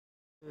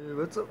Hey,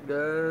 what's up,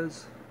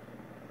 guys?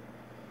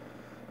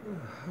 I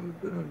haven't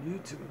been on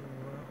YouTube in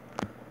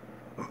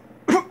a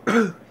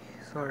while.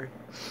 Sorry.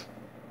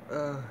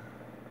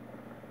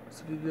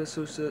 It's the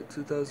PBSfact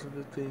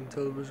 2015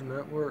 television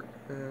network,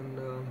 and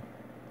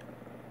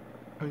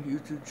my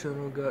YouTube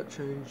channel got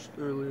changed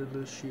earlier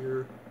this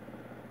year.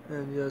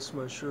 And yes,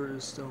 my shirt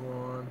is still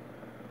on.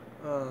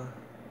 I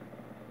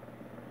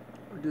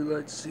do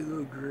like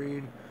CeeLo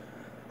Green.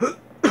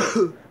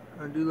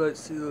 I do like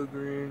CeeLo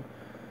Green,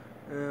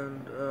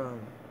 and I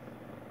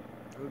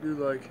do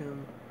like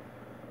him.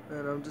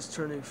 And I'm just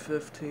turning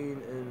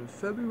 15 in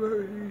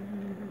February,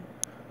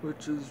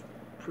 which is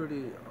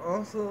pretty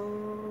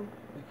awesome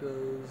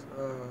because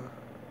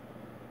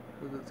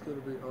it's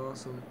gonna be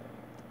awesome.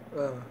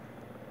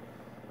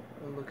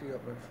 I'm looking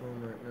at my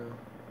phone right now.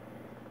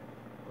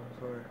 Oh,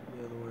 sorry,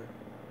 the other way.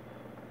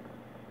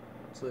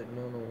 It's like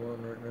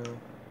 9:01 right now.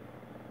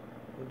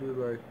 I do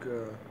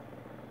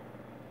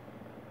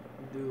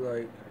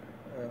like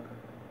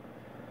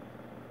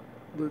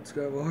Luke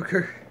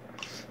Skywalker.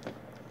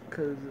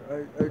 Cause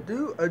I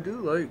do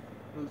like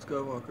Luke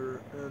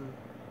Skywalker, and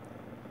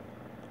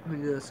I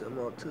mean, yes, I'm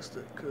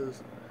autistic.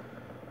 Cause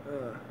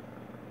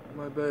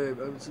my babe,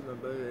 I haven't seen my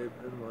babe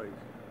in like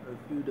a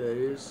few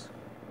days,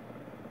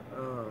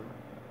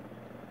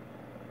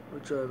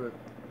 which I haven't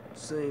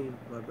seen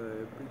my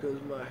babe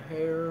because my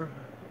hair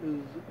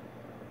is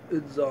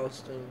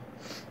exhausting.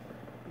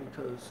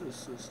 Because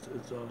it's just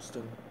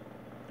exhausting,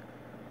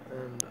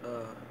 and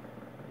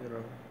you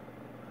know,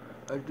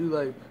 I do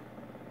like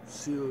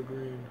CeeLo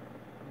Green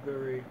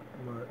very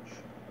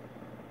much,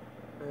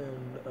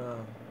 and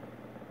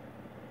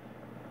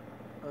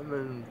I'm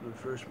in the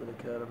Freshman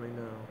Academy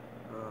now.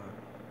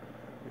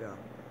 Yeah.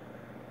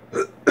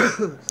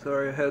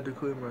 Sorry, I had to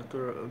clear my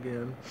throat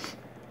again.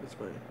 It's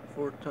my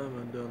fourth time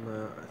I've done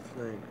that, I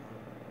think.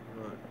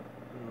 I'm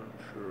not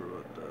sure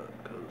about that,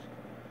 because,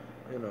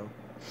 you know,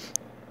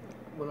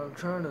 what I'm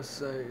trying to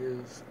say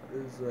is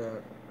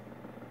that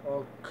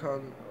all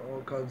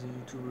kinds of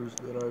YouTubers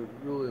that I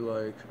really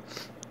like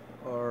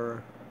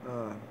are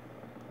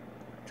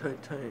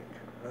Tank.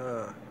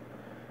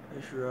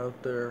 If you're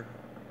out there,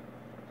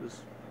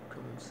 just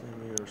come and see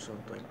me or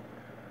something.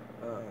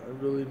 I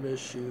really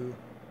miss you.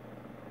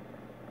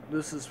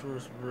 This is a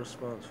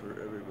response for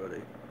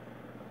everybody.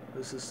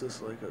 This is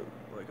just like a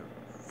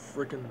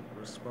freaking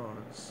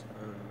response,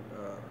 and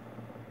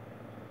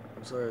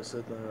I'm sorry I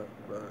said that,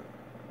 but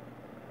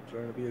I'm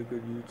trying to be a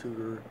good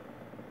YouTuber.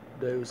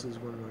 Davis is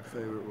one of my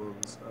favorite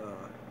ones.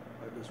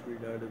 I just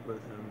reunited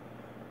with him.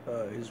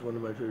 He's one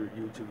of my favorite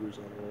YouTubers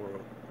in the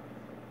world.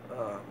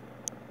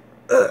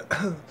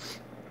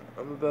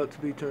 I'm about to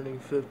be turning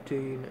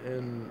 15,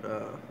 and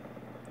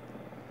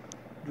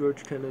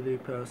George Kennedy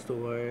passed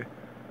away.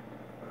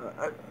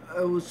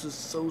 I was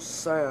just so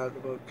sad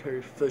about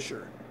Carrie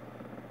Fisher.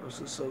 I was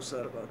just so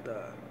sad about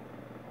that.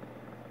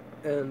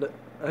 And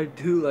I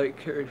do like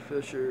Carrie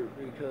Fisher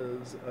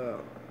because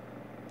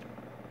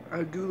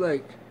I do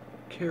like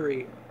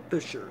Carrie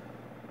Fisher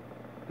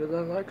because I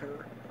like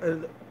her.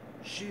 And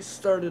she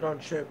started on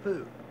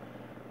shampoo,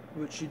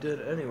 which she did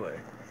anyway.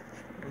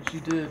 And she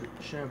did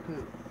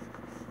shampoo.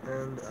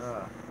 And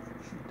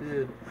she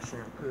did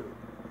shampoo,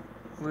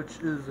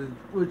 which is a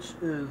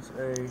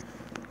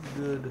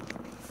good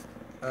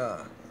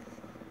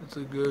it's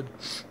a good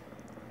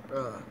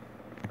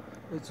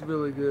it's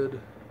really good.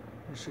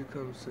 You should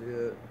come see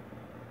it.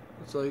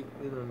 It's like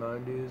in the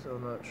 90s,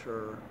 I'm not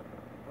sure.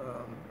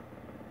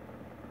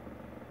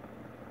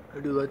 I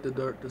do like the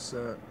Dark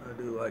Descent. I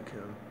do like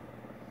him,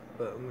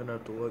 but I'm gonna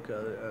have to look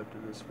at it after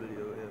this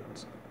video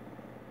ends.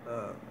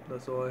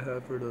 That's all I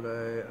have for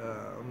today.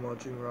 I'm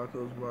watching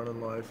Rocko's Modern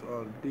Life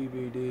on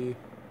DVD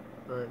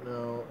right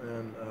now,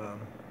 and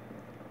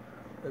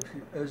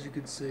as you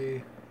can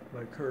see,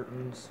 my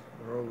curtains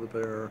are over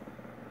there.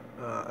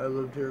 I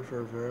lived here for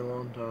a very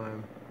long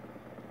time,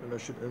 and I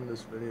should end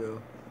this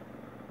video.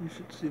 You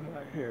should see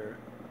my hair.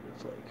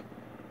 It's like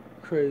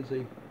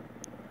crazy.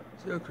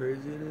 See how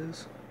crazy it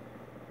is?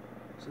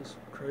 It's just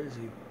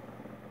crazy.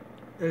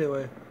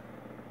 Anyway,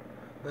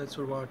 thanks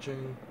for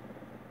watching.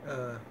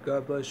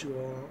 God bless you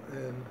all,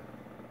 and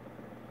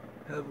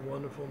have a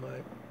wonderful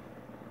night.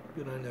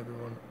 Good night,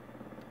 everyone.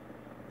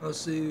 I'll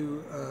see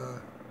you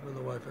when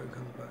the Wi-Fi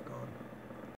comes back on.